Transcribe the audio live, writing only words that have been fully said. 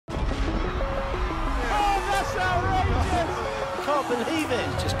believe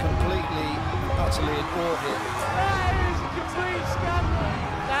it? Just completely, utterly ignored it. That is a complete scandal.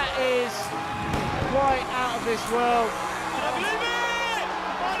 That is quite out of this world. I don't believe it!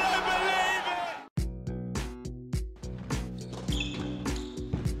 I don't believe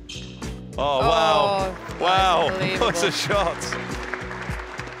it! Oh, wow. Wow, what a shot.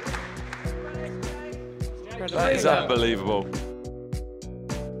 That is unbelievable.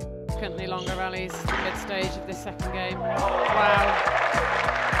 Significantly longer rallies at the mid stage of this second game. Wow.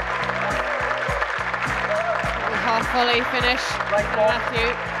 Half volley finish from Matthew.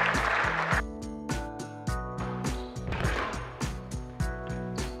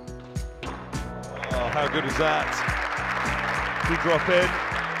 Oh, how good is that? Good drop in.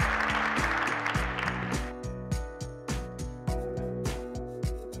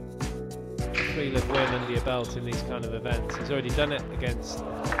 Three-leg win under your belt in these kind of events. He's already done it against.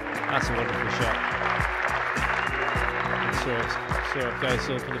 That's a wonderful shot. Saurav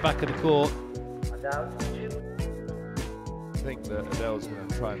Ghosal from the back of the court. I think that Adel's going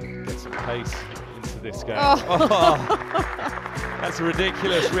to try and get some pace into this game. Oh. That's a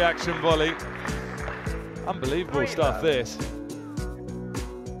ridiculous reaction volley. Unbelievable stuff, this.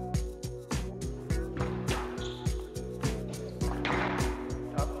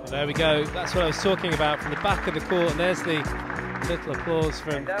 There we go. That's what I was talking about from the back of the court. And there's the little applause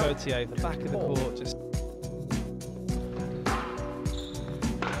from Gaultier. The back of the court just.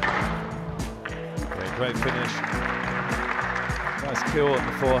 Great finish. Nice kill on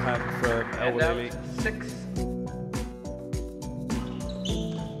the forehand from El Welily.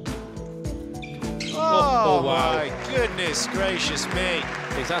 Oh, wow. My goodness gracious me.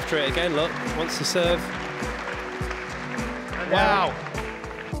 He's after it again, look. Wants to serve. Wow.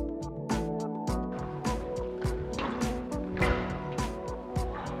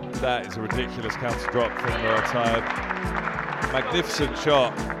 That is a ridiculous counter drop from Nour El Tayeb. Magnificent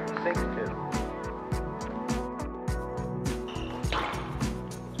shot.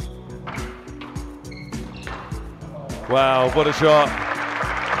 Wow, what a shot.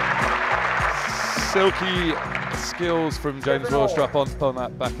 Silky skills from James Willstrop on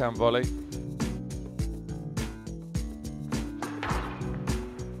that backhand volley.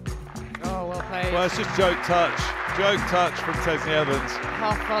 Oh, well played. Well, it's just joke touch. Joke touch from Tesni Evans.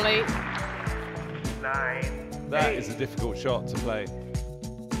 Half volley. That is a difficult shot to play.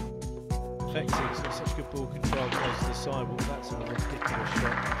 Effective, it's got such good ball control close to the sidewalk. That's a ridiculous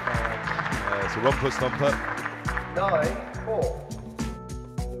shot. It's a romper stomper. 9-4.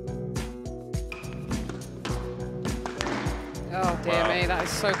 Oh dear me, that is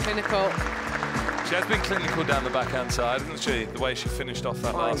so clinical. She has been clinical down the backhand side, hasn't she? The way she finished off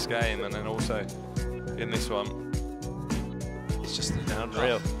that last game and then also in this one. It's just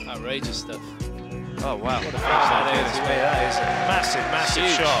unreal. Outrageous stuff. Oh wow. What a finish that is. That is a massive, massive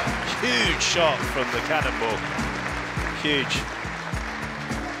shot. Huge shot from the cannonball. Huge.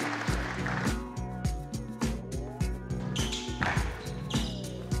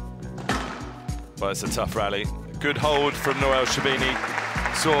 Well, it's a tough rally. Good hold from Nour El Sherbini.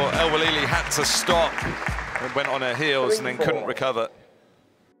 Saw El Welily had to stop and went on her heels and then couldn't recover.